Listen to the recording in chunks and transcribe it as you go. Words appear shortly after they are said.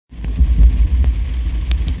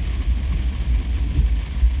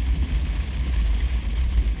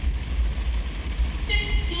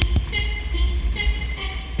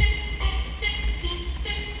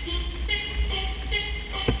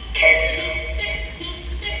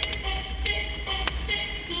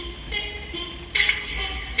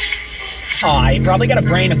I probably got a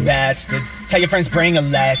brain of bastard. Tell your friends bring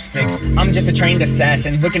elastics. I'm just a trained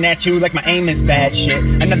assassin, looking at you like my aim is bad shit.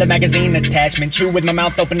 Another magazine attachment, chew with my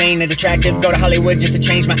mouth open, ain't it attractive? Go to Hollywood just to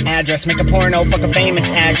change my address, make a porno, fuck a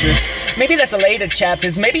famous actress. Maybe that's a later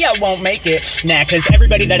chapters, maybe I won't make it. Nah, cause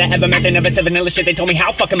everybody that I ever met, they never said vanilla shit. They told me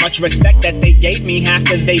how fucking much respect that they gave me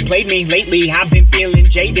after they played me. Lately, I've been feeling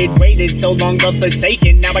jaded, waited so long but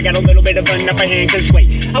forsaken. Now I got a little bit of an upper hand, cause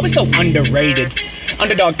wait, I was so underrated.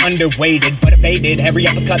 Underdog, underweighted, but evaded. Every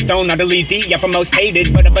uppercut thrown, I delete the upper most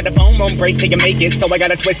hated. But a phone won't break till you make it, so I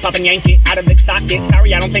gotta twist, pop, and yank it out of its socket.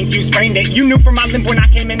 Sorry, I don't think you sprained it. You knew from my limp when I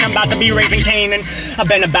came in, I'm about to be raising Cain. And I've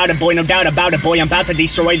been about it, boy, no doubt about it, boy. I'm about to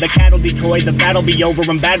destroy the cattle decoy. The battle be over,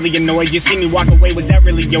 I'm badly annoyed. You see me walk away, was that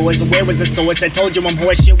really yours? Where was the source? I told you I'm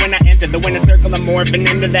horseshit when I entered the winner circle. I'm morphing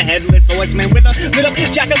into the headless horseman with a little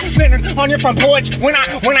jack-o'-lantern on your front porch. When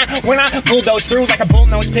I bulldoze through like a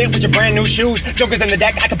bull-nosed pit with your brand new shoes. Jokers in the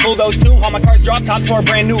deck, I can pull those too. All my cars drop tops for a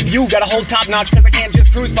brand new view. Got a whole top notch cause I can't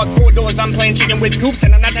just cruise. Fuck 4 doors, I'm playing chicken with coops.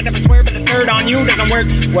 And I'm not that type of swear, but the skirt on you doesn't work.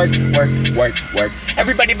 Work.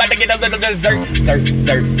 Everybody about to get a little dessert.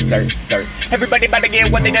 Serve. Everybody about to get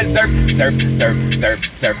what they deserve.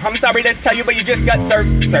 Serve. I'm sorry to tell you, but you just got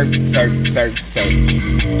served. Serve.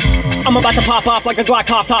 I'm about to pop off like a Glock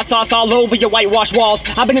cough, hot sauce all over your whitewash walls.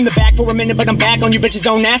 I've been in the back for a minute, but I'm back on you bitches.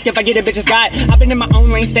 Don't ask if I get it, bitches got. I've been in my own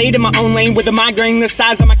lane, stayed in my own lane with a migraine the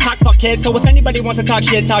size of my cockfuck head. So if anybody wants to talk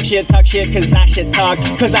shit, cause I should talk,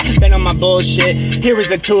 cause I've been on my bullshit. Here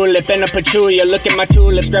is a tulip and a patchouli. Look at my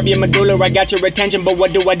tulips, grab your medulla, I got your attention, but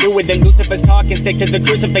what do I do with it? Lucifer's talking, stick to the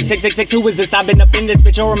crucifix. 666, who is this? I've been up in this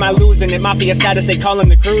bitch, or am I losing it? Mafia status, they calling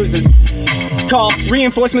the cruisers. Call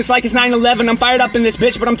reinforcements like it's 9/11. I'm fired up in this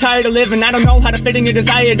bitch, but I'm tired of living. I don't know how to fit in your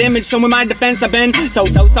desired image, so in my defense I've been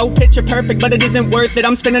so picture perfect, but it isn't worth it.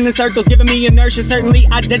 I'm spinning in circles, giving me inertia. Certainly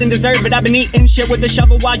I didn't deserve it. I've been eating shit with a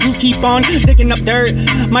shovel while you keep on digging up dirt.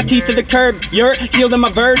 My teeth to the curb, you're healed in my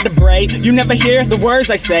vertebrae. You never hear the words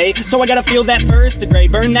I say, so I gotta feel that first degree.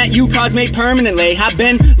 Burn that you cause me permanently. I've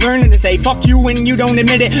been learning to say fuck you when you don't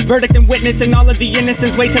admit it. Verdict and witness and all of the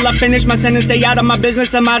innocence. Wait till I finish my sentence, stay out of my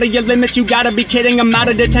business. I'm out of your limits, you gotta be kidding. I'm out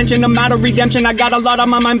of detention, I'm out of redemption. I got a lot on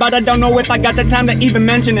my mind, but I don't know if I got the time to even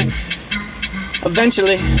mention it.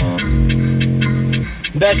 Eventually,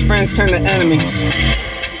 best friends turn to enemies.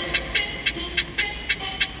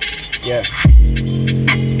 Yeah.